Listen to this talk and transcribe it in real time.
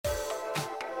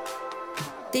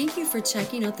Thank you for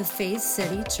checking out the Faith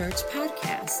City Church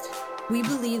podcast. We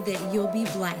believe that you'll be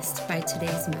blessed by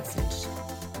today's message.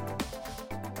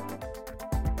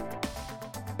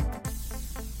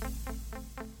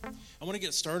 I want to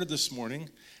get started this morning.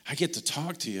 I get to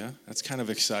talk to you. That's kind of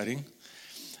exciting.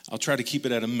 I'll try to keep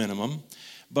it at a minimum.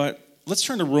 But let's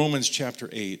turn to Romans chapter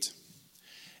 8.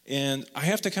 And I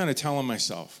have to kind of tell on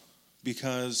myself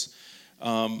because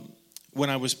when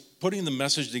I was putting the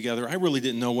message together, I really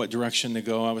didn't know what direction to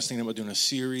go. I was thinking about doing a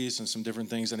series and some different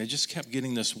things, and I just kept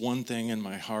getting this one thing in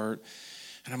my heart.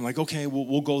 And I'm like, okay,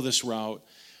 we'll go this route.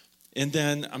 And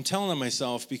then I'm telling on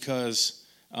myself because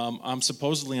I'm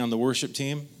supposedly on the worship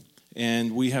team,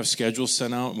 and we have schedules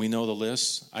sent out, and we know the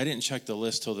lists. I didn't check the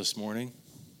list till this morning.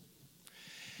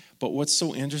 But what's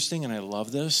so interesting, and I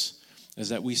love this, is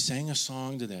that we sang a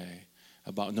song today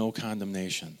about no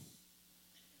condemnation.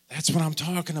 That's what I'm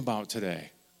talking about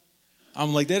today.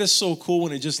 I'm like, that is so cool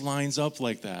when it just lines up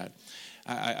like that.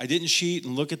 I didn't cheat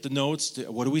and look at the notes.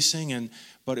 What are we singing?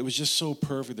 But it was just so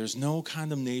perfect. There's no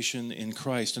condemnation in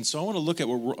Christ. And so I want to look at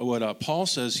what Paul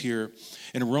says here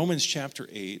in Romans chapter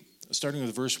 8, starting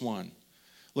with verse 1.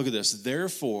 Look at this.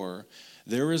 Therefore,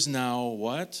 there is now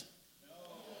what?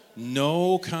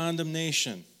 No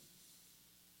condemnation.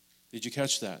 Did you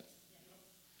catch that?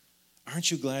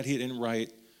 Aren't you glad he didn't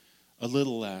write a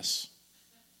little less?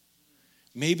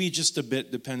 Maybe just a bit,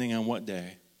 depending on what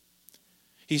day.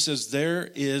 He says, there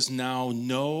is now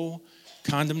no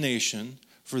condemnation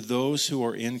for those who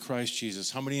are in Christ Jesus.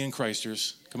 How many in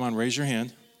Christers? Come on, raise your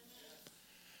hand.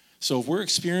 So if we're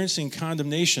experiencing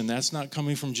condemnation, that's not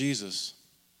coming from Jesus.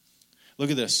 Look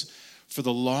at this. For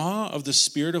the law of the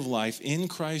Spirit of life in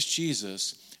Christ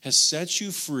Jesus has set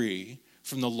you free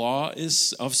from the law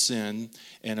of sin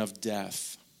and of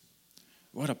death.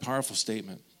 What a powerful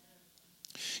statement.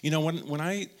 You know, when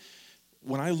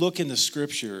I look into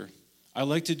Scripture, I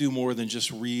like to do more than just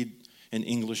read an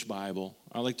English Bible.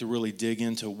 I like to really dig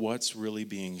into what's really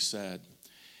being said.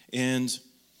 And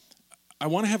I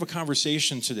want to have a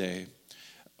conversation today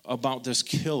about this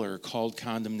killer called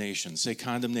condemnation. Say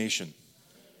condemnation.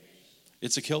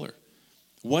 It's a killer.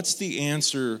 What's the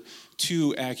answer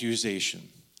to accusation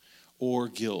or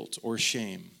guilt or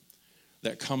shame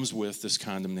that comes with this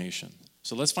condemnation?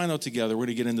 So let's find out together. We're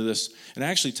going to get into this. And I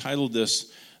actually titled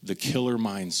this, The Killer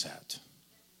Mindset.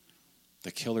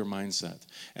 The Killer Mindset.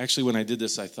 Actually, when I did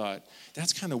this, I thought,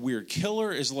 that's kind of weird.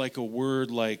 Killer is like a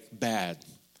word like bad.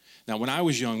 Now, when I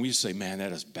was young, we used to say, man,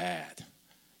 that is bad.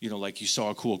 You know, like you saw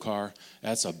a cool car,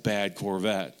 that's a bad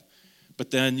Corvette.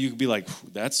 But then you could be like,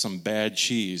 that's some bad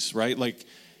cheese, right? Like,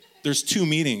 there's two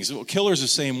meanings. Well, killer's the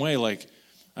same way. Like,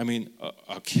 I mean,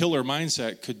 a killer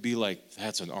mindset could be like,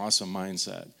 that's an awesome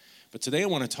mindset. But today I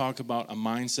want to talk about a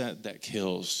mindset that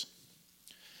kills.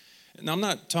 Now, I'm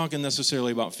not talking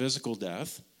necessarily about physical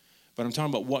death, but I'm talking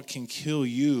about what can kill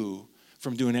you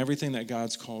from doing everything that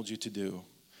God's called you to do,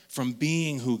 from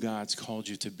being who God's called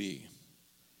you to be.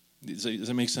 Does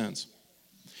that make sense?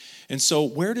 And so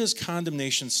where does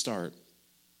condemnation start?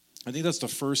 I think that's the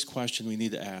first question we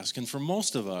need to ask. And for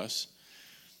most of us,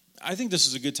 I think this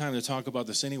is a good time to talk about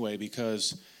this anyway,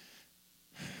 because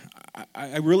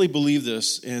I really believe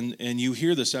this, and you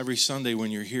hear this every Sunday when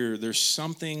you're here. There's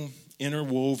something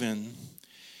interwoven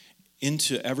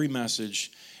into every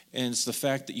message, and it's the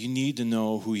fact that you need to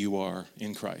know who you are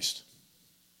in Christ.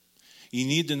 You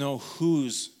need to know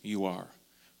whose you are,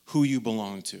 who you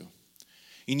belong to.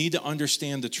 You need to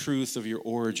understand the truth of your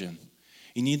origin.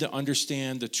 You need to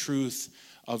understand the truth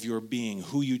of your being,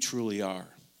 who you truly are.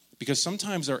 Because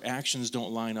sometimes our actions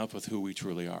don't line up with who we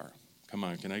truly are. Come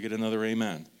on, can I get another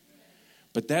amen?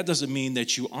 But that doesn't mean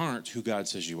that you aren't who God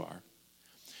says you are.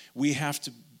 We have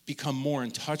to become more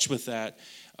in touch with that,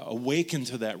 awaken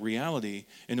to that reality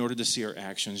in order to see our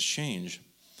actions change.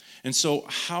 And so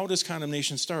how does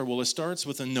condemnation start? Well, it starts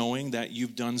with a knowing that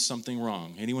you've done something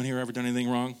wrong. Anyone here ever done anything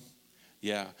wrong?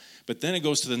 Yeah. But then it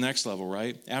goes to the next level,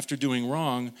 right? After doing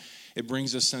wrong, it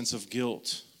brings a sense of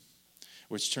guilt,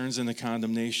 which turns into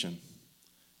condemnation.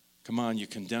 Come on, you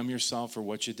condemn yourself for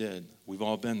what you did. We've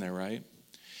all been there, right?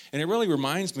 And it really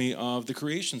reminds me of the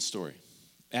creation story,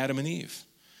 Adam and Eve.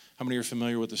 How many are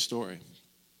familiar with the story?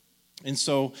 And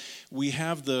so we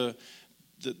have the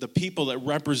people that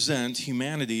represent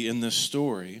humanity in this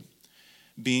story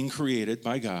being created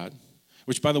by God,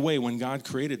 which, by the way, when God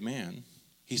created man,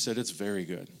 he said it's very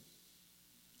good.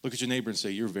 Look at your neighbor and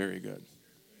say, you're very good.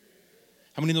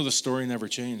 How many know the story never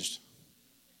changed?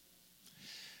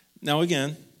 Now,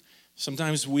 again,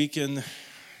 sometimes we can,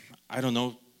 I don't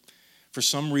know, for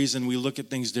some reason we look at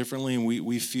things differently and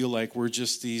we feel like we're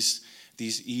just these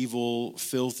these evil,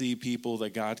 filthy people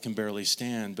that God can barely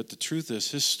stand. But the truth is,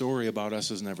 his story about us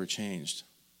has never changed.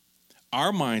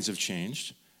 Our minds have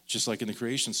changed, just like in the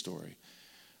creation story.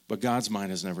 But God's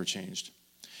mind has never changed.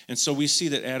 And so we see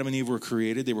that Adam and Eve were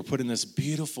created. They were put in this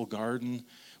beautiful garden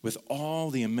with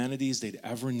all the amenities they'd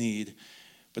ever need.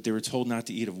 But they were told not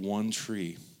to eat of one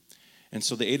tree. And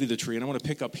so they ate of the tree. And I want to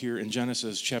pick up here in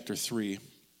Genesis chapter 3.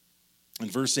 In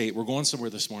verse 8, we're going somewhere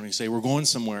this morning. Say, we're going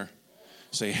somewhere.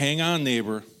 Say, hang on,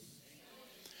 neighbor.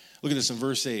 Look at this in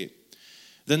verse 8.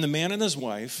 Then the man and his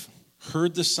wife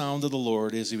heard the sound of the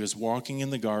Lord as he was walking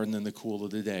in the garden in the cool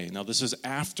of the day. Now, this is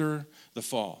after the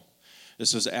fall.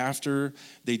 This is after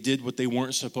they did what they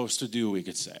weren't supposed to do, we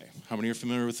could say. How many are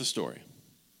familiar with the story?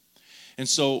 And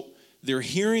so they're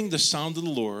hearing the sound of the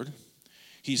Lord.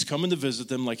 He's coming to visit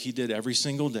them like he did every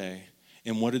single day.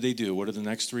 And what did they do? What are the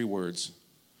next three words?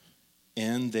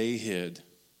 And they hid.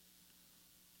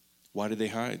 Why did they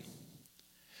hide?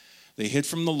 They hid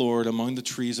from the Lord among the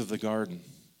trees of the garden.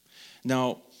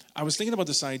 Now, I was thinking about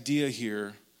this idea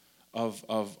here of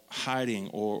hiding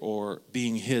or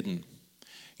being hidden.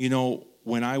 You know,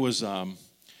 when I was young,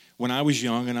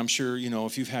 and I'm sure, you know,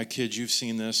 if you've had kids, you've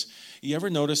seen this. You ever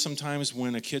notice sometimes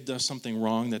when a kid does something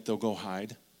wrong that they'll go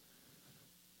hide?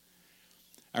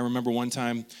 I remember one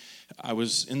time I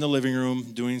was in the living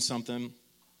room doing something,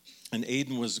 and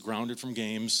Aiden was grounded from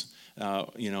games,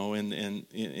 you know, in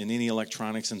any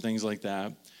electronics and things like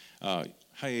that. Hi,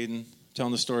 Aiden.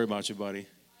 Telling the story about you, buddy.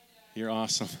 You're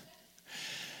awesome.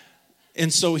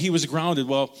 And so he was grounded.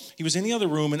 Well, he was in the other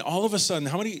room, and all of a sudden,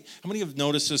 how many have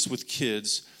noticed this with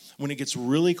kids? When it gets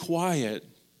really quiet,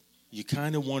 you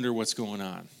kind of wonder what's going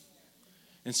on.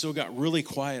 And so it got really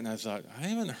quiet, and I thought, I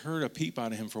haven't heard a peep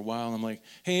out of him for a while. And I'm like,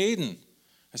 hey, Aiden.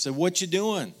 I said, what you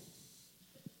doing?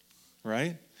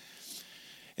 Right?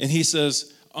 And he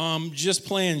says, just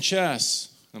playing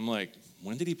chess. I'm like,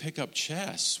 when did he pick up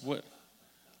chess? What?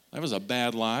 That was a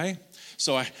bad lie.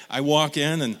 So I walk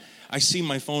in, and I see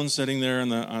my phone sitting there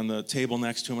on the table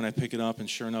next to him, and I pick it up, and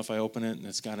sure enough, I open it, and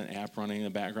it's got an app running in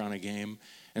the background, a game.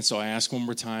 And so I ask one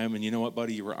more time, and you know what,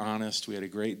 buddy? You were honest. We had a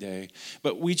great day.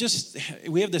 But we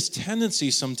have this tendency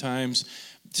sometimes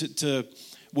to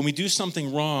when we do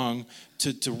something wrong,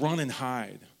 to run and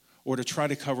hide or to try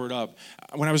to cover it up.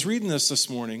 When I was reading this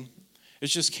morning, it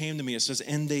just came to me. It says,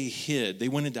 and they hid. They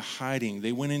went into hiding.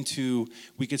 They went into,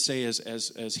 we could say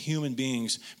as human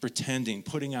beings, pretending,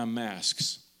 putting on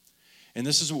masks. And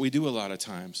this is what we do a lot of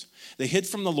times. They hid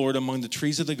from the Lord among the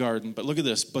trees of the garden. But look at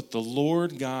this. But the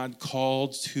Lord God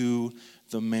called to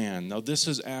the man. Now, this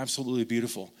is absolutely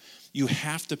beautiful. You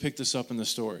have to pick this up in the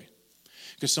story.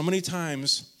 Because so many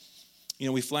times, you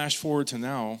know, we flash forward to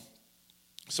now.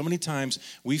 So many times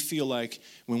we feel like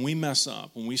when we mess up,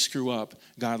 when we screw up,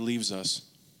 God leaves us.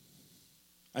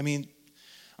 I mean,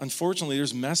 unfortunately,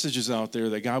 there's messages out there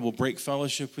that God will break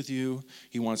fellowship with you.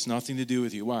 He wants nothing to do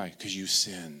with you. Why? Because you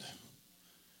sinned.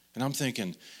 And I'm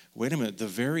thinking, wait a minute, the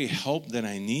very help that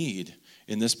I need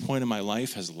in this point in my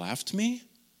life has left me?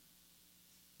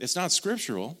 It's not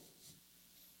scriptural.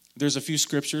 There's a few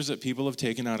scriptures that people have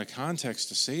taken out of context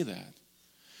to say that.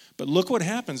 But look what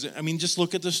happens. I mean, just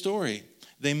look at the story.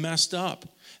 They messed up.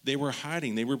 They were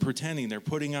hiding. They were pretending. They're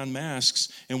putting on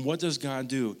masks. And what does God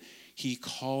do? He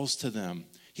calls to them.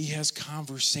 He has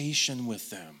conversation with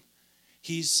them.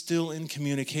 He's still in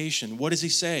communication. What does he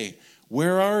say?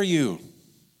 Where are you?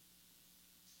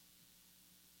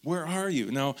 Where are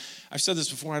you? Now, I've said this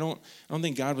before. I don't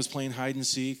think God was playing hide and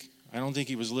seek. I don't think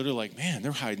he was literally like, man,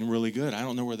 they're hiding really good. I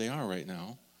don't know where they are right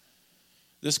now.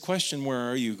 This question, where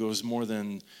are you, goes more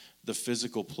than the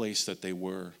physical place that they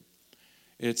were.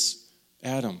 It's,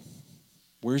 Adam,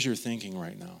 where's your thinking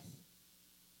right now?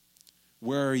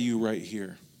 Where are you right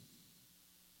here?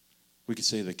 We could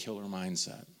say the killer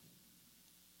mindset.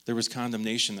 There was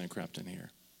condemnation that crept in here.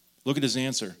 Look at his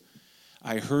answer.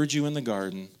 I heard you in the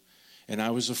garden, and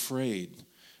I was afraid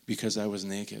because I was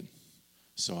naked,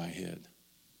 so I hid.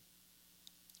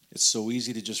 It's so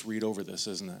easy to just read over this,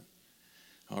 isn't it?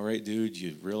 All right, dude,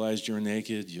 you realized you were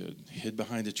naked, you hid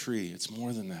behind a tree. It's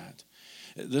more than that.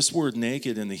 This word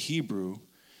naked in the Hebrew,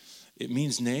 it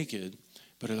means naked,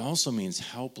 but it also means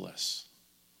helpless.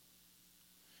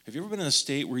 Have you ever been in a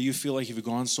state where you feel like you've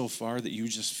gone so far that you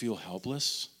just feel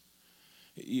helpless?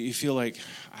 You feel like,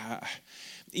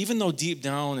 even though deep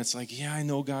down it's like, yeah, I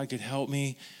know God could help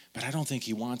me, but I don't think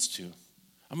he wants to.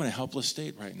 I'm in a helpless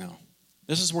state right now.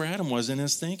 This is where Adam was in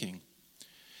his thinking.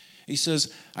 He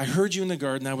says, I heard you in the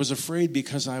garden. I was afraid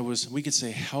because I was, we could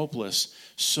say, helpless,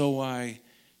 so I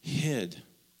hid.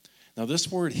 Now,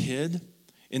 this word hid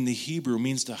in the Hebrew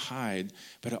means to hide,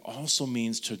 but it also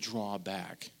means to draw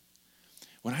back.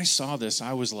 When I saw this,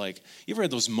 I was like, you ever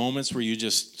had those moments where you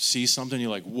just see something,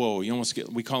 you're like, whoa, you almost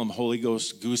get, we call them Holy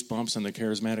Ghost goosebumps in the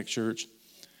charismatic church.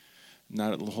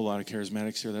 Not a whole lot of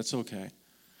charismatics here, that's okay.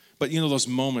 But you know those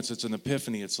moments, it's an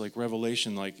epiphany, it's like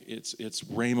revelation, like it's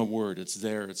rhema word, it's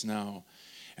there, it's now.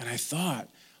 And I thought,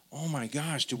 oh my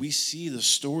gosh, do we see the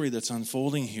story that's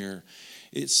unfolding here?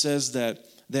 It says that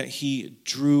he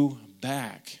drew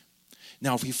back.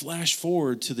 Now, if we flash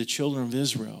forward to the children of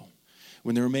Israel,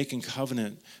 when they were making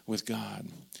covenant with God,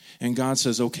 and God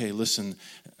says, okay, listen,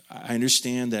 I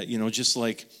understand that, just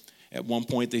like at one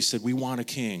point they said, we want a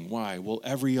king. Why? Well,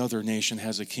 every other nation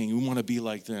has a king. We want to be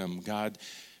like them. God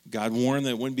warned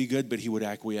that it wouldn't be good, but he would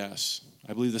acquiesce.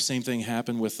 I believe the same thing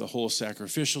happened with the whole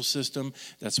sacrificial system.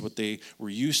 That's what they were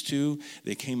used to.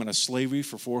 They came out of slavery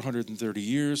for 430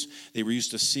 years. They were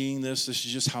used to seeing this. This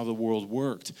is just how the world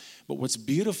worked. But what's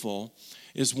beautiful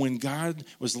is when God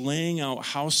was laying out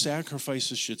how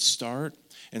sacrifices should start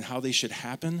and how they should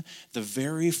happen, the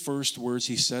very first words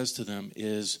he says to them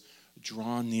is,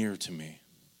 draw near to me.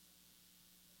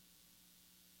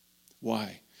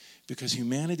 Why? Because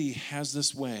humanity has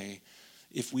this way,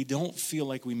 if we don't feel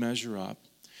like we measure up,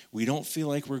 we don't feel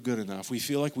like we're good enough, we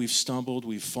feel like we've stumbled,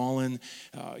 we've fallen,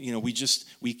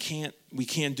 we can't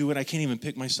do it, I can't even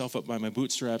pick myself up by my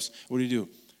bootstraps. What do?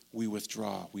 We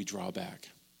withdraw, we draw back.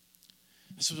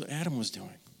 This is what Adam was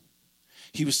doing.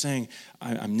 He was saying,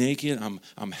 I'm naked,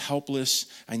 I'm helpless,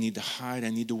 I need to hide, I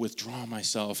need to withdraw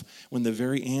myself, when the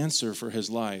very answer for his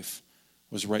life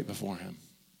was right before him.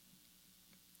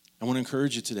 I want to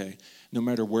encourage you today, no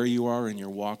matter where you are in your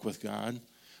walk with God,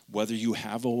 whether you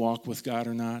have a walk with God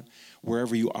or not,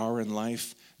 wherever you are in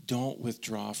life, don't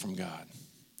withdraw from God.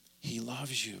 He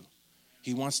loves you.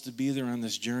 He wants to be there on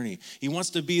this journey. He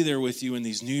wants to be there with you in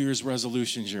these New Year's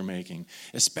resolutions you're making,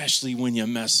 especially when you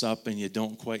mess up and you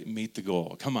don't quite meet the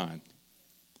goal. Come on.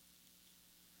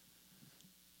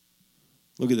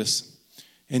 Look at this.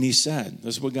 And he said,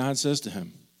 this is what God says to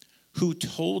him, who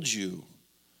told you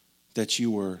that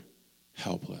you were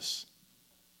helpless?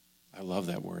 I love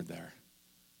that word there.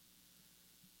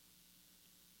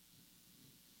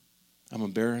 I'm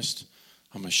embarrassed.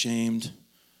 I'm ashamed.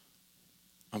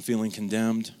 I'm feeling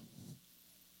condemned.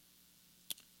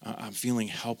 I'm feeling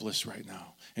helpless right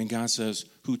now. And God says,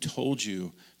 who told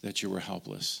you that you were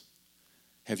helpless?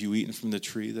 Have you eaten from the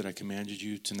tree that I commanded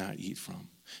you to not eat from?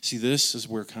 See, this is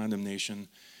where condemnation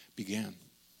began.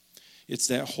 It's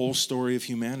that whole story of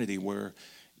humanity where,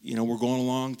 we're going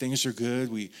along, things are good,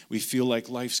 we feel like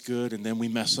life's good, and then we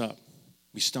mess up.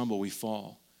 We stumble, we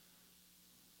fall.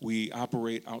 We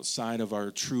operate outside of our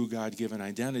true God-given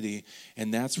identity,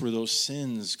 and that's where those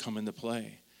sins come into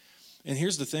play. And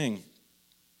here's the thing.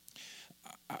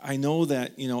 I know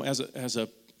that, as a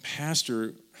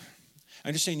pastor, I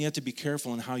understand you have to be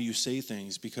careful in how you say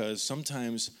things, because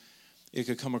sometimes it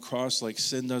could come across like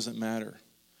sin doesn't matter.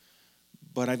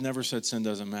 But I've never said sin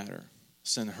doesn't matter.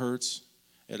 Sin hurts,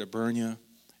 it'll burn you,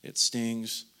 it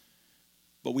stings.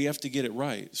 But we have to get it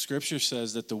right. Scripture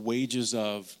says that the wages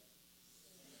of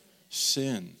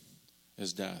sin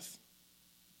is death.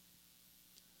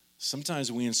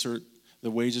 Sometimes we insert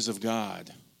the wages of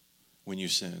God when you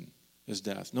sin is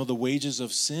death. No, the wages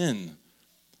of sin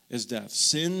is death.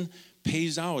 Sin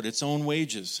pays out its own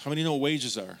wages. How many know what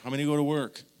wages are? How many go to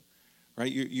work?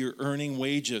 Right? You're earning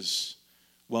wages.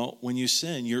 Well, when you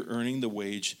sin, you're earning the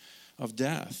wage of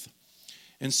death.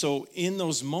 And so in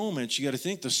those moments, you got to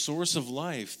think the source of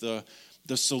life, the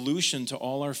solution to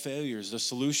all our failures, the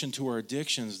solution to our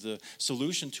addictions, the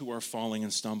solution to our falling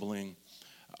and stumbling,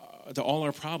 to all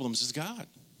our problems is God.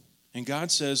 And God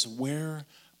says, where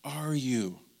are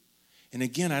you? And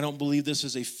again, I don't believe this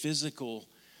is a physical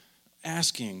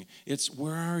asking. It's,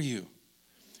 where are you?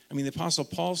 I mean, the Apostle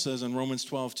Paul says in Romans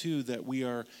 12:2 that we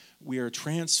are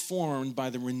transformed by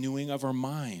the renewing of our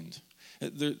mind.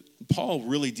 Paul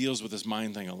really deals with this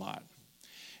mind thing a lot.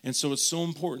 And so it's so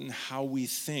important how we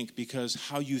think, because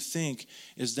how you think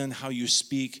is then how you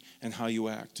speak and how you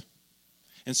act.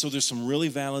 And so there's some really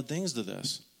valid things to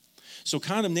this. So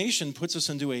condemnation puts us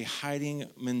into a hiding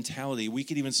mentality. We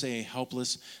could even say a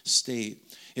helpless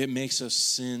state. It makes us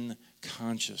sin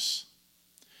conscious.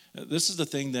 This is the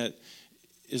thing that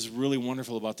is really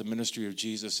wonderful about the ministry of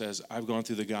Jesus as I've gone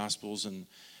through the Gospels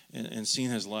and seen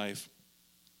his life.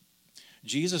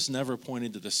 Jesus never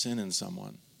pointed to the sin in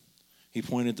someone. He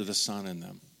pointed to the Son in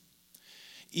them.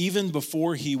 Even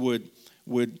before he would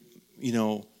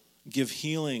give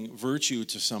healing virtue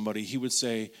to somebody, he would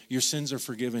say, your sins are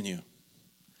forgiven you.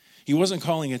 He wasn't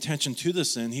calling attention to the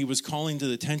sin. He was calling to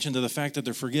the attention to the fact that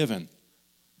they're forgiven.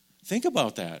 Think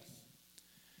about that.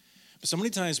 But so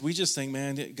many times we just think,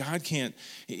 man, God can't,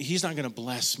 he's not going to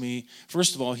bless me.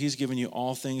 First of all, he's given you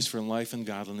all things for life and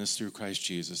godliness through Christ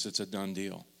Jesus. It's a done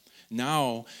deal.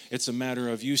 Now it's a matter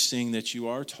of you seeing that you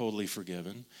are totally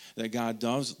forgiven, that God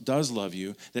does love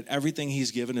you, that everything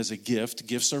he's given is a gift.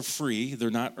 Gifts are free, they're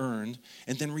not earned,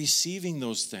 and then receiving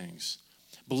those things,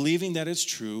 believing that it's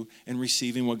true, and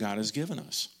receiving what God has given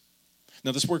us.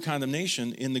 Now this word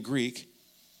condemnation in the Greek,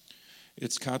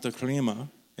 it's katakrima,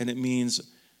 and it means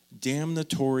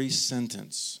damnatory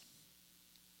sentence.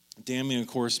 Damning, of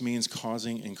course, means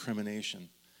causing incrimination,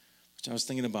 which I was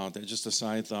thinking about that, just a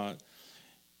side thought.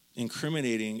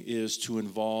 Incriminating is to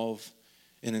involve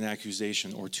in an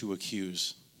accusation or to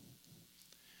accuse.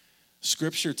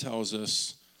 Scripture tells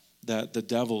us that the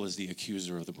devil is the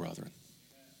accuser of the brethren.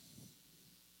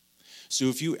 So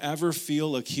if you ever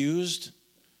feel accused,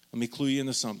 let me clue you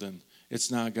into something. It's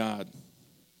not God.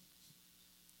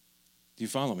 Do you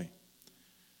follow me?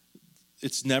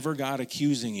 It's never God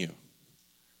accusing you.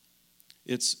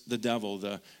 It's the devil,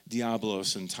 the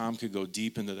diabolos, and Tom could go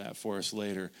deep into that for us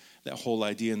later. That whole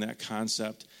idea and that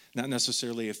concept, not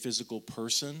necessarily a physical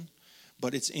person,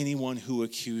 but it's anyone who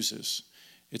accuses.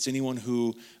 It's anyone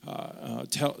who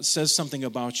says something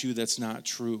about you that's not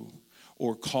true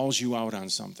or calls you out on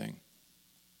something.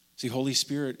 See, Holy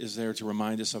Spirit is there to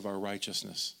remind us of our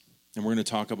righteousness, and we're going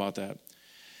to talk about that.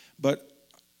 But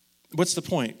what's the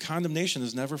point? Condemnation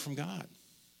is never from God.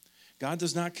 God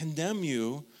does not condemn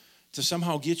you to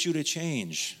somehow get you to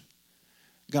change.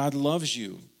 God loves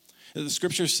you. The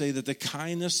scriptures say that the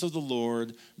kindness of the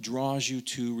Lord draws you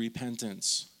to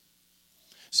repentance.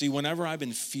 See, whenever I've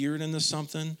been feared into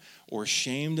something or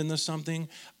shamed into something,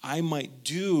 I might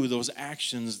do those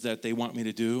actions that they want me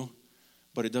to do,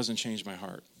 but it doesn't change my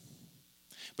heart.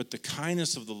 But the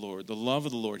kindness of the Lord, the love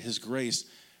of the Lord, his grace,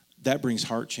 that brings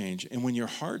heart change. And when your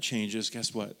heart changes,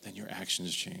 guess what? Then your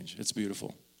actions change. It's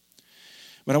beautiful.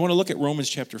 But I want to look at Romans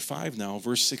chapter 5 now,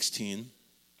 verse 16.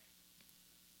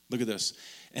 Look at this.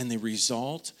 And the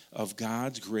result of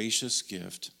God's gracious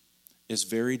gift is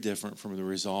very different from the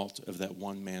result of that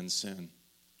one man's sin.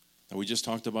 Now, we just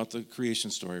talked about the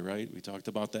creation story, right? We talked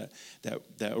about that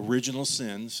original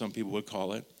sin, some people would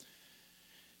call it.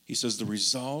 He says the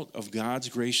result of God's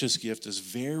gracious gift is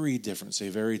very different. Say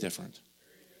very different.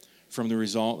 From the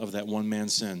result of that one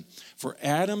man's sin. For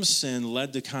Adam's sin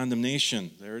led to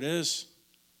condemnation. There it is.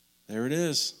 There it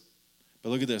is. But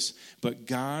look at this. But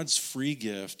God's free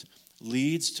gift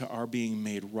leads to our being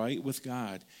made right with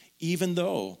God, even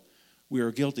though we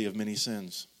are guilty of many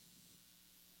sins.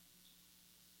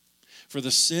 For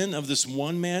the sin of this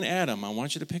one man, Adam, I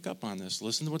want you to pick up on this.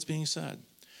 Listen to what's being said.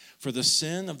 For the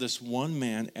sin of this one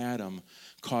man, Adam,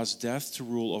 caused death to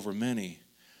rule over many,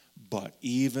 but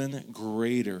even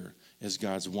greater is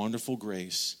God's wonderful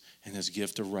grace and his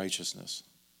gift of righteousness.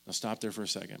 Now stop there for a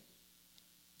second.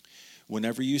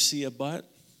 Whenever you see a but,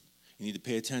 you need to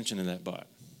pay attention to that but.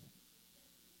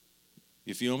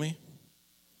 You feel me?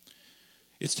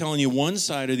 It's telling you one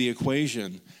side of the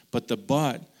equation, but the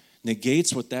but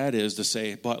negates what that is to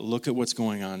say, but look at what's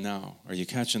going on now. Are you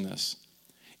catching this?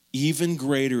 Even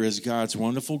greater is God's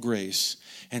wonderful grace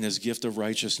and his gift of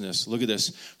righteousness. Look at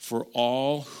this. For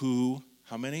all who,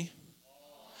 how many?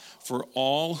 For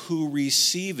all who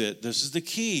receive it. This is the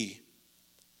key.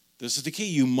 This is the key.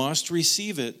 You must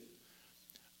receive it.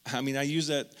 I mean, I use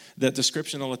that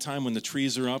description all the time when the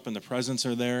trees are up and the presents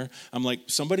are there. I'm like,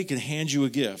 somebody can hand you a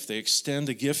gift. They extend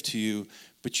a gift to you,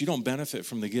 but you don't benefit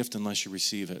from the gift unless you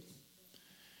receive it.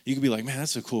 You could be like, man,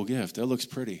 that's a cool gift. That looks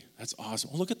pretty. That's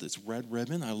awesome. Oh, look at this red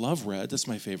ribbon. I love red. That's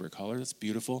my favorite color. That's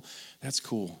beautiful. That's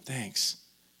cool. Thanks.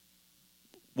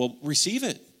 Well, receive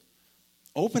it.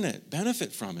 Open it.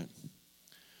 Benefit from it.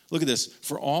 Look at this.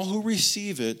 For all who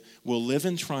receive it will live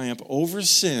in triumph over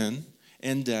sin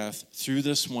and death through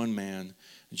this one man,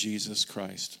 Jesus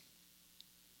Christ.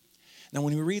 Now,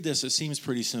 when we read this, it seems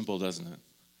pretty simple, doesn't it?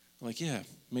 Like, yeah,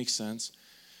 makes sense.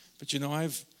 But you know,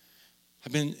 I've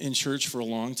been in church for a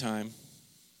long time,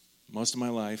 most of my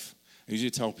life. I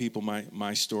usually tell people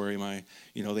my story,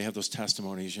 they have those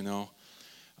testimonies,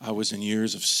 I was in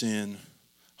years of sin,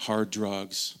 hard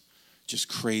drugs, just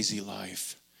crazy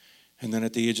life. And then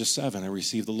at the age of 7, I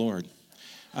received the Lord.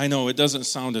 I know it doesn't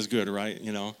sound as good, right?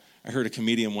 I heard a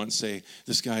comedian once say,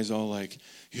 this guy's all like,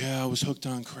 yeah, I was hooked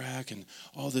on crack and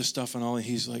all this stuff and all. And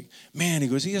he's like, man, he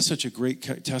goes, he has such a great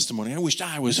testimony. I wished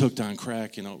I was hooked on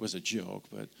crack. It was a joke.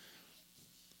 But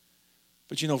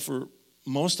for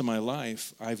most of my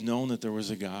life, I've known that there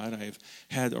was a God. I've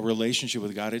had a relationship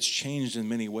with God. It's changed in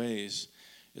many ways.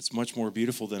 It's much more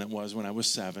beautiful than it was when I was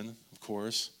 7, of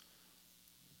course.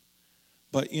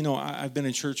 But, I've been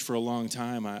in church for a long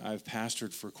time. I've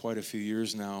pastored for quite a few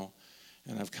years now.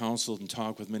 and I've counseled and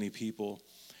talked with many people,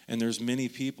 and there's many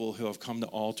people who have come to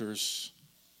altars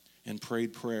and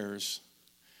prayed prayers,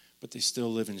 but they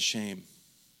still live in shame.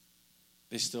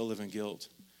 They still live in guilt.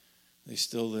 They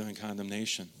still live in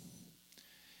condemnation.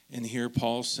 And here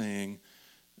Paul's saying,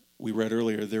 we read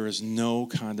earlier, there is no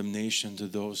condemnation to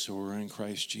those who are in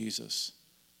Christ Jesus.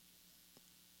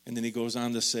 And then he goes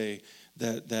on to say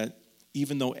that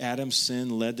even though Adam's sin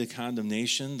led to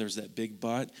condemnation, there's that big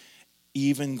but,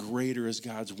 even greater is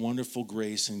God's wonderful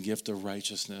grace and gift of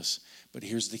righteousness. But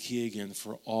here's the key again,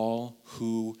 for all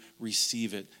who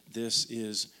receive it. This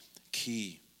is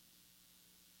key.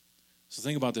 So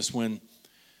think about this. When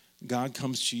God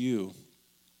comes to you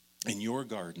in your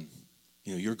garden,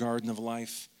 your garden of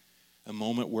life, a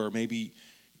moment where maybe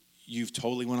you've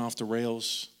totally went off the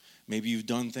rails, maybe you've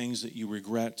done things that you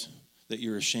regret, that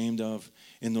you're ashamed of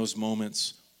in those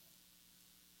moments,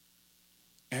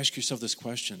 ask yourself this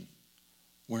question: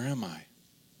 where am I?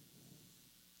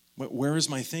 Where is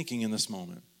my thinking in this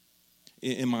moment?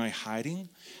 Am I hiding?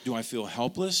 Do I feel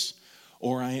helpless?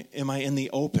 Or am I in the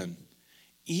open,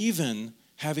 even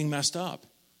having messed up?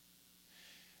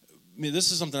 I mean,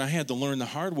 this is something I had to learn the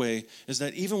hard way, is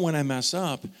that even when I mess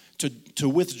up, to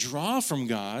withdraw from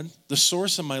God, the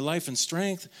source of my life and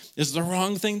strength, is the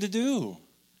wrong thing to do.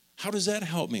 How does that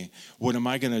help me? What, am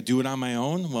I going to do it on my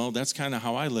own? Well, that's kind of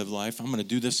how I live life. I'm going to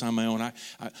do this on my own.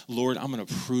 Lord, I'm going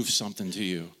to prove something to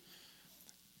you.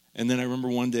 And then I remember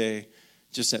one day,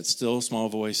 just that still small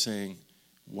voice saying,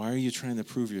 why are you trying to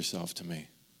prove yourself to me?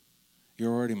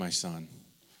 You're already my son.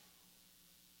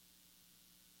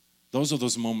 Those are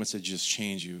those moments that just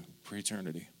change you for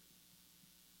eternity.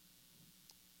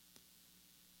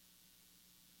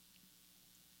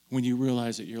 When you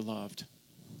realize that you're loved.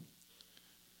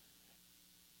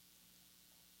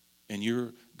 And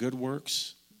your good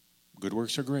works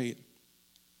are great,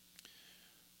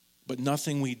 but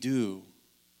nothing we do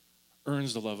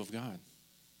earns the love of God.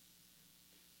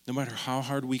 No matter how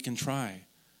hard we can try,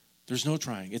 there's no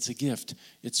trying. It's a gift.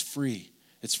 It's free.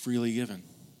 It's freely given.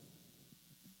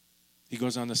 He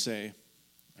goes on to say,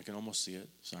 I can almost see it,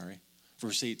 sorry.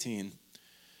 Verse 18,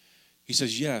 he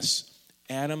says, yes,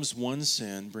 Adam's one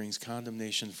sin brings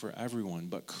condemnation for everyone,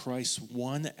 but Christ's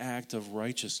one act of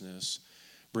righteousness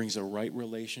brings a right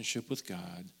relationship with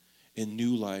God and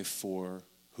new life for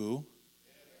who?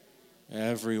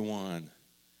 Everyone.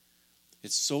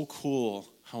 It's so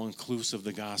cool how inclusive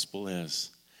the gospel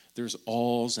is. There's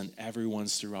alls and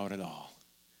everyone's throughout it all.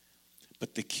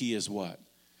 But the key is what?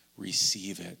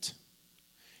 Receive it.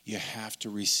 You have to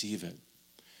receive it.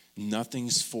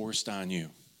 Nothing's forced on you.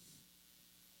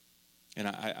 And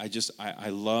I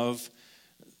love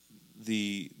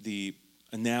the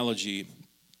analogy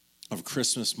of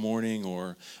Christmas morning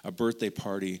or a birthday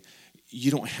party. You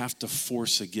don't have to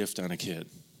force a gift on a kid.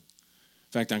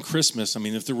 In fact, on Christmas,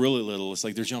 if they're really little, it's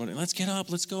like they're jumping, let's get up,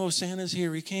 let's go, Santa's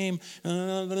here, he came.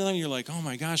 You're like, oh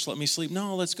my gosh, let me sleep.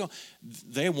 No, let's go.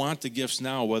 They want the gifts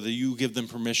now, whether you give them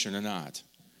permission or not.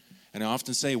 And I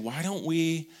often say, why don't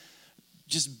we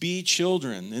just be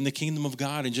children in the kingdom of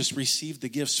God and just receive the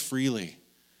gifts freely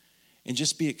and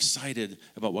just be excited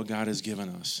about what God has given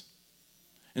us?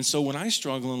 And so when I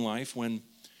struggle in life, when,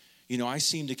 I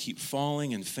seem to keep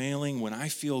falling and failing, when I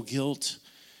feel guilt,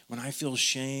 when I feel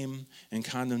shame and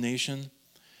condemnation,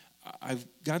 I've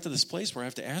got to this place where I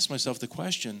have to ask myself the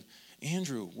question,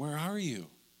 Andrew, where are you?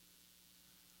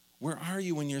 Where are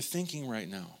you in your thinking right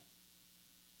now?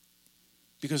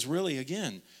 Because really,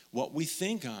 again, what we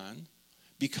think on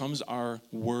becomes our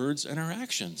words and our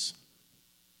actions.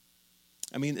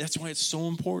 That's why it's so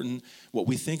important what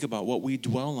we think about, what we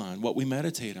dwell on, what we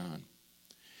meditate on.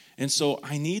 And so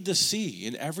I need to see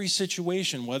in every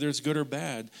situation, whether it's good or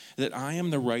bad, that I am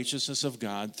the righteousness of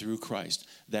God through Christ.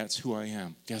 That's who I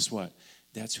am. Guess what?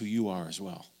 That's who you are as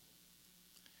well.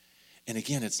 And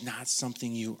again, it's not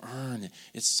something you earn.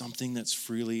 It's something that's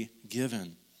freely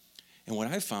given. And what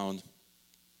I found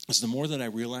is the more that I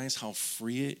realize how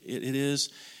free it is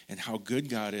and how good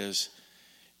God is,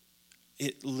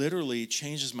 it literally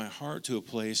changes my heart to a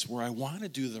place where I want to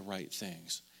do the right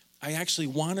things. I actually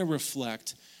want to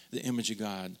reflect the image of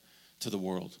God to the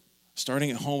world,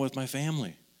 starting at home with my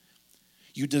family.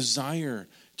 You desire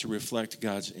to reflect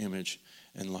God's image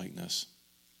and likeness.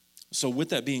 So with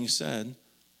that being said,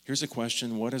 here's a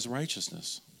question: what is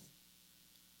righteousness?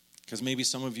 Because maybe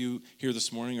some of you here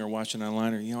this morning are watching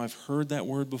online, or, I've heard that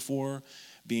word before,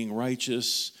 being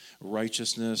righteous,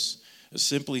 righteousness.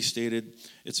 Simply stated,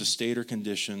 it's a state or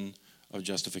condition of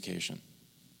justification.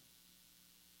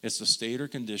 It's the state or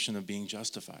condition of being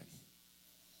justified.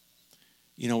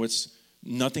 It's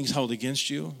Nothing's held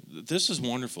against you. This is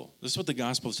wonderful. This is what the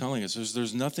gospel is telling us.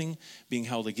 There's nothing being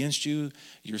held against you.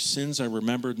 Your sins are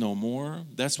remembered no more.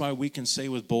 That's why we can say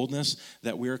with boldness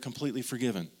that we are completely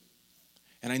forgiven.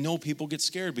 And I know people get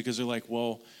scared because they're like,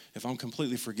 well, if I'm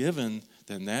completely forgiven,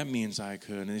 then that means I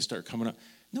could. And they start coming up.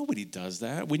 Nobody does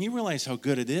that. When you realize how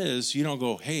good it is, you don't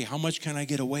go, hey, how much can I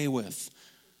get away with?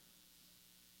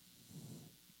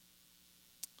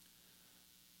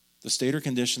 The state or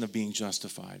condition of being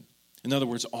justified. In other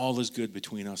words, all is good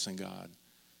between us and God.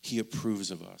 He approves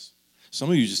of us.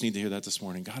 Some of you just need to hear that this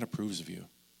morning. God approves of you,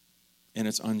 and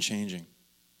it's unchanging.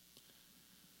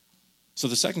 So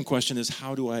the second question is,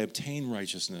 how do I obtain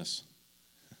righteousness?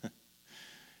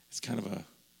 It's kind of a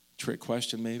trick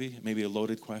question, maybe a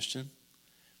loaded question.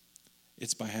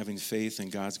 It's by having faith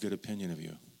in God's good opinion of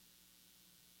you.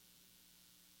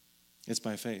 It's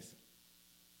by faith.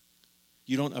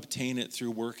 You don't obtain it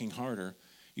through working harder.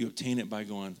 You obtain it by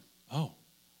going, oh,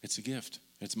 it's a gift.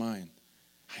 It's mine.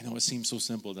 I know it seems so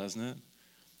simple, doesn't it?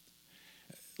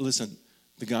 Listen,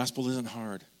 the gospel isn't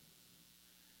hard.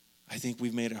 I think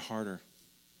we've made it harder.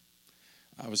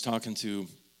 I was talking to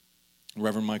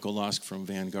Reverend Michael Lusk from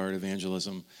Vanguard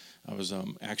Evangelism. I was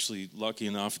actually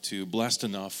blessed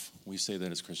enough. We say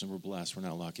that as Christians. We're blessed. We're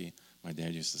not lucky. My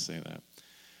dad used to say that.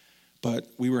 But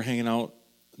we were hanging out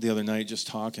the other night just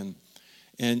talking.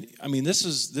 And, I mean, this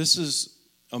is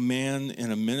a man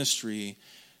in a ministry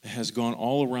that has gone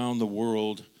all around the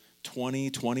world,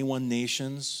 21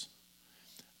 nations.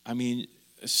 I mean,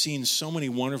 seen so many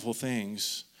wonderful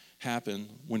things happen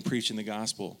when preaching the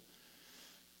gospel.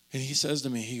 And he says to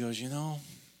me, he goes,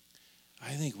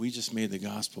 I think we just made the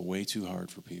gospel way too hard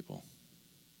for people.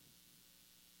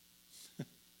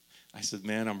 I said,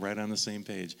 man, I'm right on the same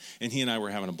page. And he and I were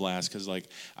having a blast because,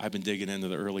 I've been digging into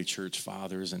the early church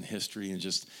fathers and history and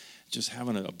just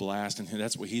having a blast. And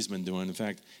that's what he's been doing. In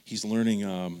fact, he's learning,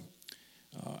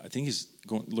 I think he's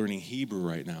learning Hebrew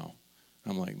right now.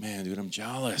 I'm like, man, dude, I'm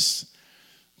jealous.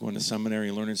 Going to seminary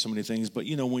and learning so many things. But,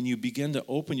 when you begin to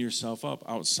open yourself up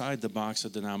outside the box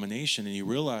of denomination and you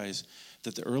realize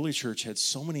that the early church had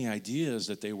so many ideas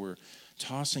that they were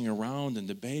tossing around and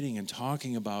debating and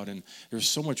talking about, and there's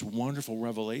so much wonderful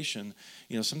revelation.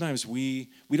 Sometimes we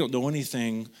don't know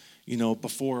anything,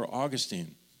 before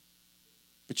Augustine.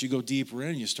 But you go deeper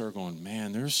in, you start going,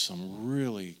 man, there's some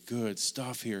really good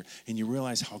stuff here. And you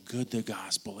realize how good the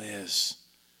gospel is.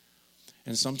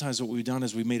 And sometimes what we've done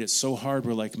is we made it so hard.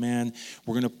 We're like, man,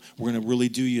 we're gonna really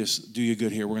do you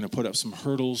good here. We're gonna put up some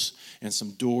hurdles and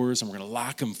some doors, and we're gonna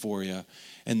lock them for you.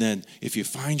 And then if you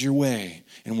find your way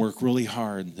and work really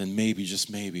hard, then maybe,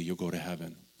 just maybe, you'll go to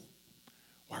heaven.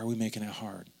 Why are we making it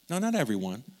hard? No, not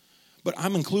everyone, but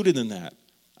I'm included in that.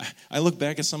 I look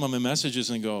back at some of my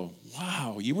messages and go,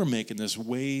 wow, you were making this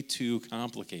way too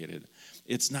complicated.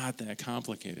 It's not that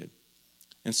complicated.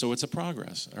 And so it's a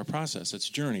process. It's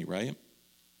a journey, right?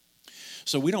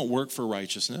 So we don't work for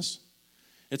righteousness.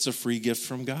 It's a free gift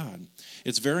from God.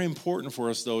 It's very important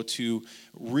for us, though, to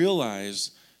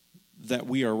realize that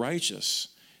we are righteous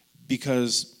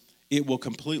because it will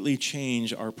completely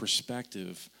change our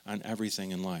perspective on everything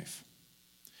in life.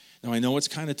 Now, I know it's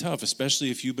kind of tough,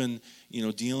 especially if you've been,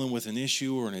 dealing with an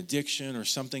issue or an addiction or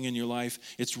something in your life.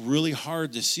 It's really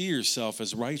hard to see yourself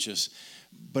as righteous.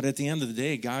 But at the end of the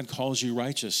day, God calls you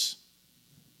righteous.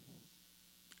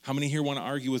 How many here want to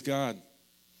argue with God?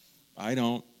 I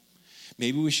don't.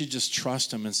 Maybe we should just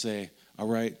trust him and say, all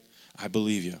right, I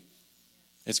believe you.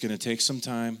 It's going to take some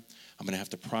time. I'm going to have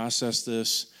to process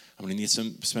this. I'm going to need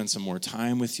spend some more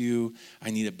time with you. I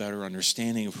need a better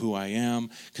understanding of who I am.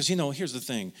 Because, here's the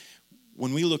thing.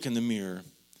 When we look in the mirror,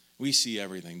 we see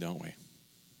everything, don't we?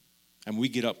 And we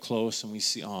get up close and we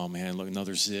see, oh, man, look,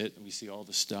 another zit. And we see all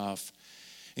the stuff.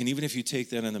 And even if you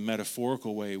take that in a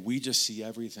metaphorical way, we just see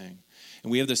everything.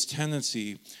 And we have this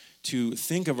tendency to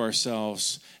think of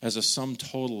ourselves as a sum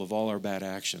total of all our bad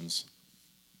actions,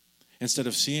 instead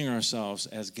of seeing ourselves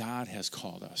as God has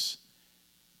called us: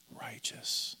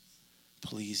 righteous,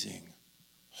 pleasing,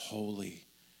 holy,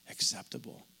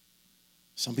 acceptable.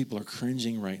 Some people are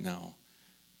cringing right now,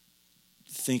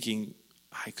 thinking,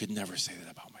 I could never say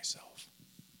that about myself.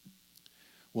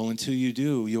 Well, until you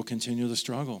do, you'll continue to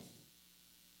struggle.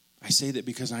 I say that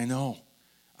because I know.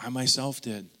 I myself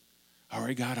did. All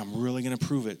right, God, I'm really going to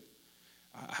prove it.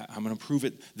 I'm going to prove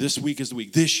it. This week is the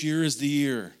week. This year is the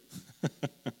year.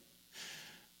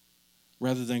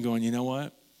 Rather than going, you know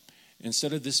what?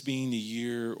 Instead of this being the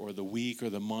year or the week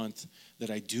or the month that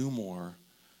I do more,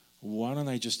 why don't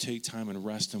I just take time and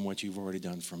rest in what you've already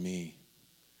done for me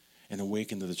and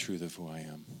awaken to the truth of who I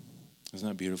am? Isn't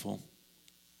that beautiful?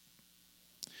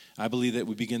 I believe that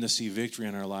we begin to see victory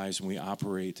in our lives when we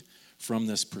operate from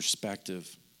this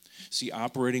perspective. See,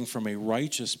 operating from a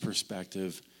righteous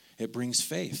perspective, it brings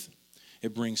faith.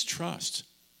 It brings trust.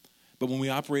 But when we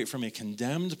operate from a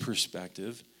condemned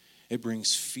perspective, it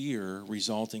brings fear,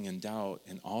 resulting in doubt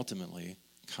and ultimately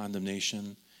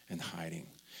condemnation and hiding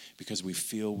because we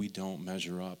feel we don't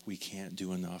measure up. We can't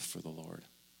do enough for the Lord.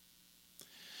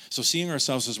 So seeing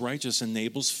ourselves as righteous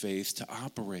enables faith to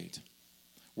operate,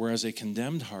 whereas a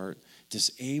condemned heart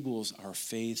disables our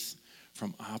faith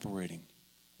from operating.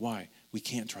 Why? We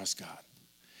can't trust God.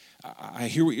 I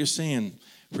hear what you're saying,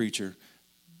 preacher,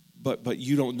 but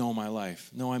you don't know my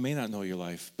life. No, I may not know your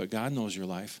life, but God knows your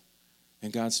life,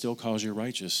 and God still calls you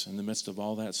righteous in the midst of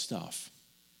all that stuff.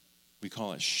 We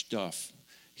call it stuff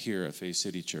here at Faith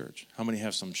City Church. How many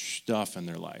have some stuff in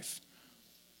their life?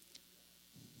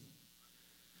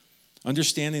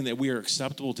 Understanding that we are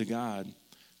acceptable to God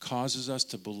causes us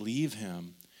to believe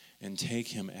him and take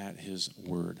him at his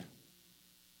word.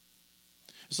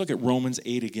 Let's look at Romans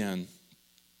 8 again.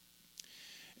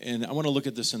 And I want to look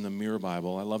at this in the Mirror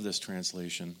Bible. I love this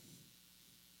translation.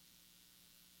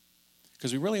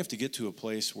 Because we really have to get to a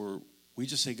place where we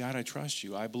just say, God, I trust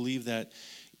you. I believe that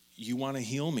you want to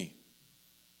heal me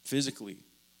physically,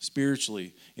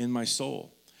 spiritually, in my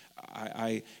soul.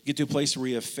 I get to a place where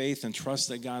we have faith and trust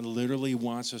that God literally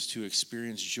wants us to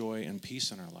experience joy and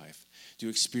peace in our life, to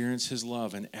experience his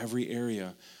love in every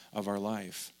area of our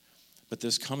life. But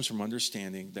this comes from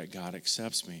understanding that God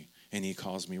accepts me and he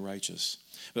calls me righteous.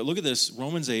 But look at this,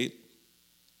 Romans 8,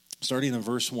 starting in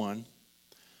verse 1.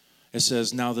 It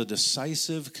says, now the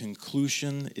decisive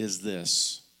conclusion is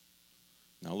this.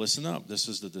 Now listen up. This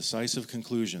is the decisive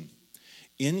conclusion.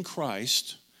 In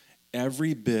Christ,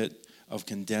 every bit of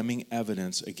condemning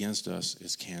evidence against us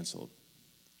is canceled.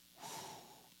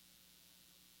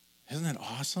 Isn't that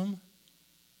awesome?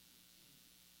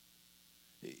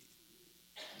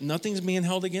 Nothing's being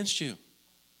held against you.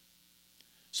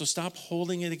 So stop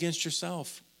holding it against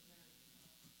yourself.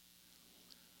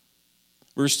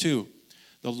 Verse 2,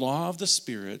 the law of the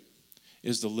Spirit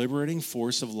is the liberating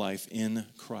force of life in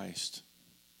Christ.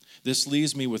 This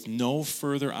leaves me with no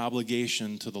further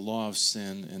obligation to the law of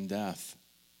sin and death.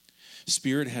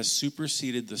 Spirit has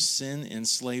superseded the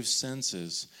sin-enslaved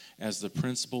senses as the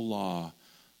principal law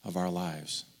of our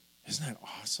lives. Isn't that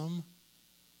awesome?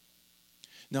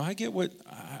 Now, I get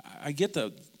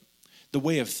the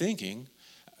way of thinking.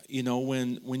 You know,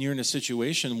 when you're in a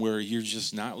situation where you're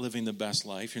just not living the best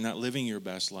life, you're not living your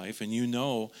best life, and you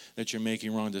know that you're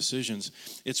making wrong decisions,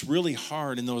 it's really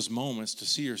hard in those moments to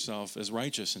see yourself as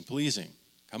righteous and pleasing.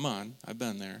 Come on, I've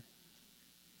been there.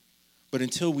 But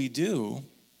until we do,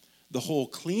 the whole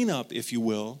cleanup, if you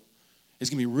will, is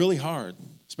going to be really hard,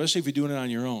 especially if you're doing it on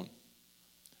your own.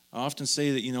 I often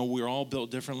say that, you know, we're all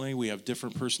built differently. We have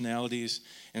different personalities,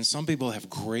 and some people have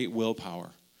great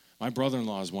willpower. My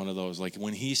brother-in-law is one of those. Like,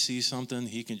 when he sees something,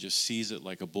 he can just seize it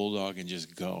like a bulldog and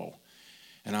just go.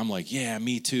 And I'm like, yeah,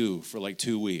 me too, for like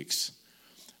 2 weeks.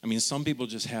 I mean, some people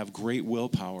just have great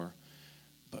willpower.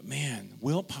 But man,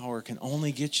 willpower can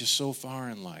only get you so far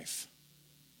in life.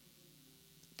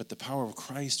 But the power of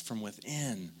Christ from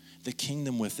within, the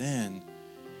kingdom within,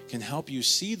 can help you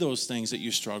see those things that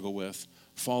you struggle with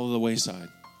fall to the wayside.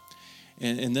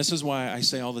 And this is why I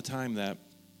say all the time that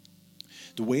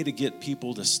the way to get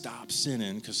people to stop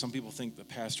sinning, because some people think the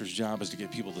pastor's job is to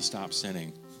get people to stop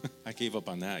sinning. I gave up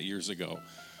on that years ago.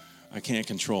 I can't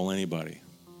control anybody.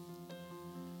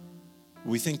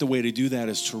 We think the way to do that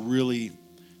is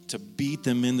to beat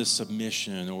them into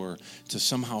submission or to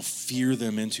somehow fear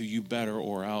them into you better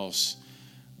or else.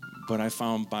 But I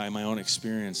found by my own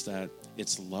experience that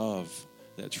it's love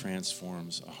that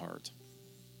transforms a heart.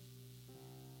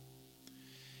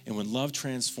 And when love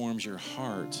transforms your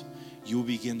heart, you will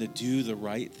begin to do the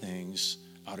right things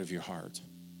out of your heart.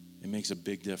 It makes a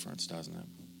big difference, doesn't it?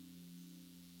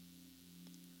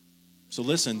 So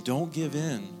listen, don't give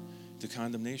in to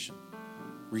condemnation.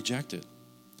 Reject it.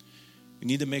 You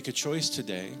need to make a choice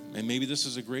today, and maybe this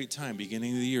is a great time,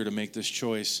 beginning of the year, to make this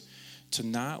choice to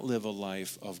not live a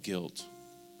life of guilt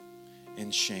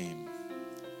and shame,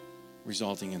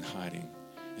 resulting in hiding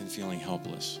and feeling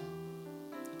helpless.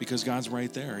 Because God's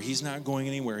right there. He's not going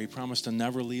anywhere. He promised to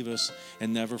never leave us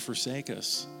and never forsake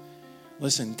us.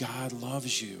 Listen, God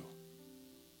loves you.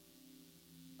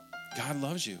 God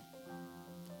loves you.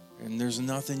 And there's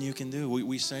nothing you can do.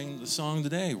 We sang the song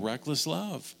today, Reckless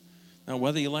Love. Now,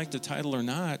 whether you like the title or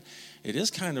not, it is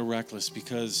kind of reckless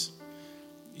because,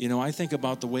 you know, I think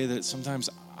about the way that sometimes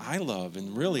I love,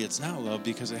 and really it's not love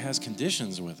because it has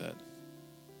conditions with it.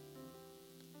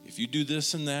 If you do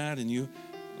this and that, and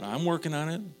I'm working on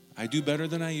it. I do better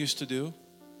than I used to do.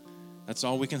 That's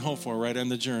all we can hope for right on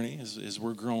the journey is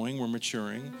we're growing, we're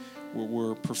maturing,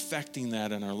 we're perfecting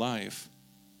that in our life.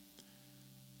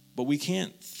 But we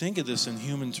can't think of this in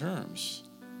human terms.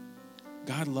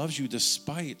 God loves you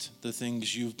despite the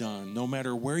things you've done, no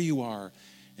matter where you are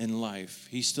in life.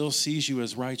 He still sees you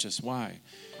as righteous. Why?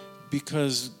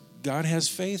 Because God has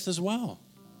faith as well.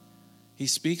 He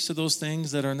speaks to those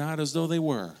things that are not as though they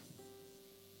were.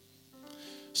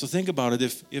 So think about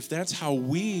it. If that's how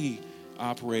we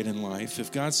operate in life,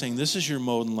 if God's saying this is your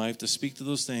mode in life to speak to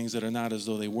those things that are not as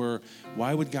though they were,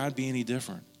 why would God be any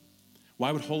different?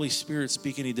 Why would Holy Spirit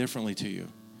speak any differently to you?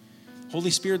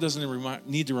 Holy Spirit doesn't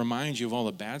need to remind you of all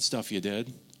the bad stuff you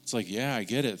did. It's like, yeah, I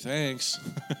get it, thanks.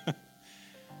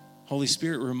 Holy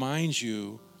Spirit reminds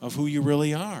you of who you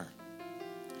really are.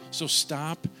 So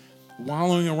stop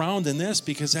wallowing around in this,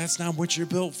 because that's not what you're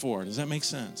built for. Does that make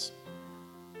sense?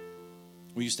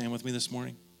 Will you stand with me this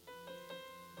morning?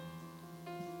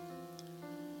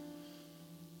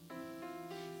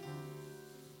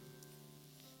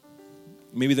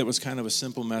 Maybe that was kind of a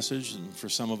simple message, and for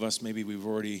some of us, maybe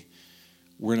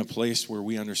we're in a place where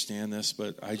we understand this,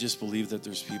 but I just believe that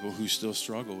there's people who still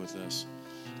struggle with this.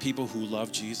 People who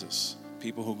love Jesus.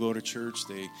 People who go to church,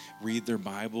 they read their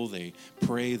Bible, they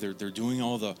pray, they're doing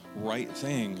all the right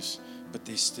things, but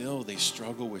they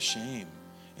struggle with shame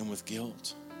and with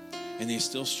guilt. And they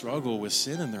still struggle with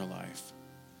sin in their life.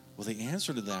 Well, the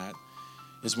answer to that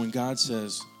is when God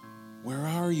says, where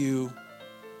are you?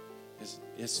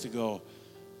 It's to go,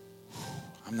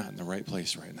 I'm not in the right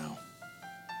place right now.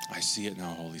 I see it now,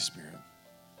 Holy Spirit.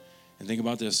 And think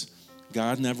about this.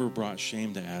 God never brought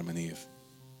shame to Adam and Eve.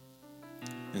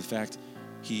 In fact,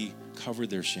 he covered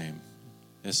their shame.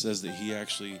 It says that he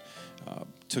actually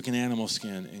took an animal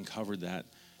skin and covered that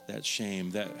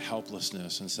shame, that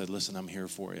helplessness, and said, listen, I'm here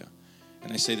for you.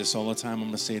 And I say this all the time. I'm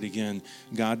going to say it again.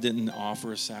 God didn't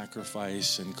offer a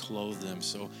sacrifice and clothe them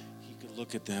so he could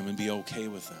look at them and be okay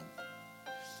with them.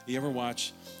 You ever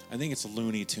watch, I think it's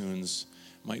Looney Tunes,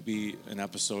 might be an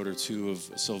episode or two of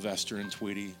Sylvester and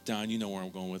Tweety. Don, you know where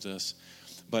I'm going with this.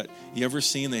 But you ever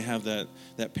seen they have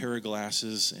that pair of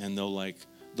glasses and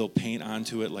they'll paint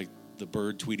onto it like the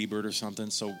bird, Tweety Bird or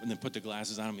something, so and then put the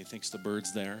glasses on him, he thinks the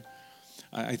bird's there.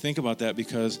 I think about that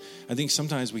because I think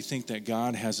sometimes we think that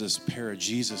God has this pair of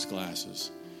Jesus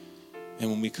glasses. And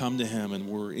when we come to him and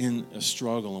we're in a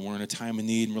struggle and we're in a time of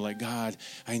need and we're like, God,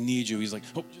 I need you. He's like,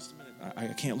 oh, just a minute. I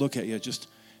can't look at you. Just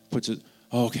puts it,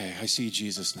 oh, okay, I see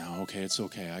Jesus now. Okay, it's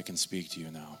okay. I can speak to you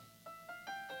now.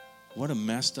 What a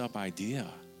messed up idea.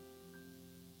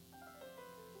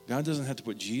 God doesn't have to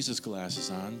put Jesus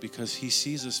glasses on because he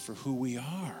sees us for who we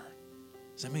are.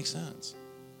 Does that make sense?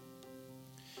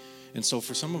 And so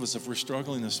for some of us, if we're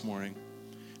struggling this morning,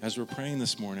 as we're praying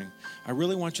this morning, I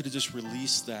really want you to just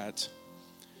release that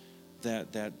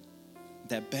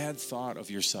bad thought of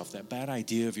yourself, that bad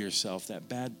idea of yourself, that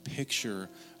bad picture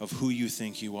of who you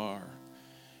think you are.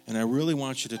 And I really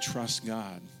want you to trust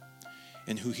God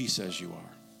in who he says you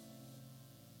are.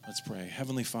 Let's pray.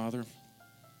 Heavenly Father,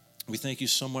 we thank you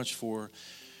so much for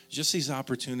just these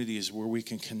opportunities where we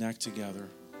can connect together,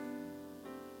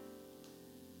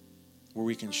 where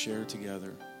we can share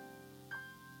together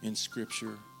in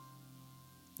Scripture,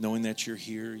 knowing that you're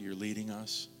here, you're leading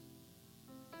us.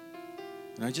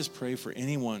 And I just pray for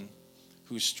anyone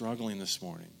who's struggling this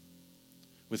morning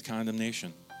with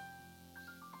condemnation.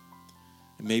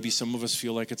 And maybe some of us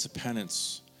feel like it's a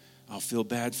penance. I'll feel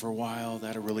bad for a while.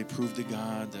 That'll really prove to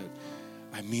God that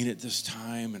I mean it this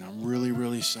time and I'm really,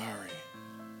 really sorry.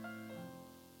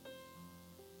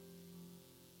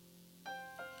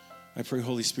 I pray,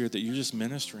 Holy Spirit, that you're just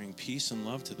ministering peace and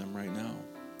love to them right now.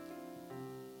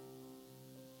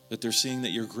 That they're seeing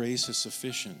that your grace is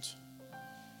sufficient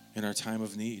in our time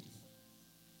of need.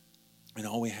 And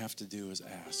all we have to do is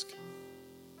ask.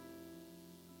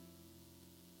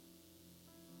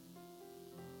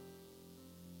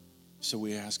 So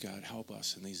we ask, God, help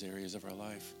us in these areas of our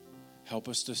life. Help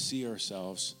us to see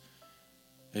ourselves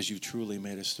as you truly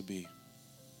made us to be.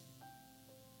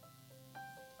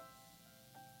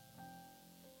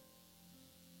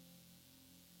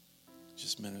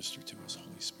 Just minister to us,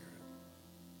 Holy Spirit.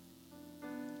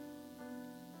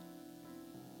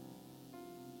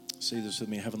 Say this with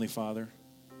me. Heavenly Father,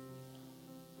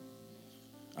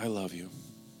 I love you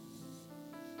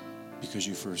because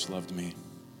you first loved me.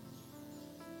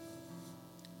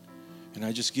 And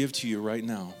I just give to you right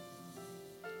now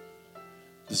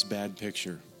this bad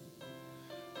picture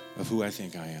of who I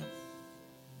think I am.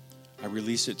 I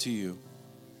release it to you.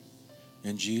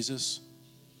 And Jesus,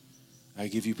 I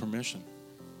give you permission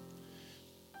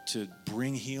to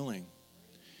bring healing,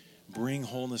 bring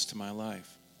wholeness to my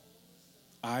life.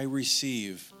 I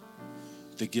receive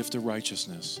the gift of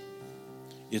righteousness.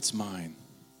 It's mine.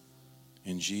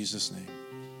 In Jesus' name,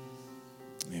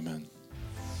 amen.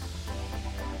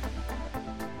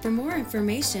 For more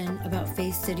information about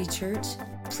Faith City Church,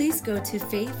 please go to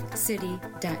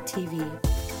faithcity.tv.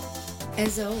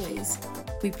 As always,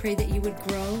 we pray that you would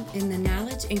grow in the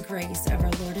knowledge and grace of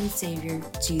our Lord and Savior,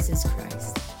 Jesus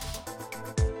Christ.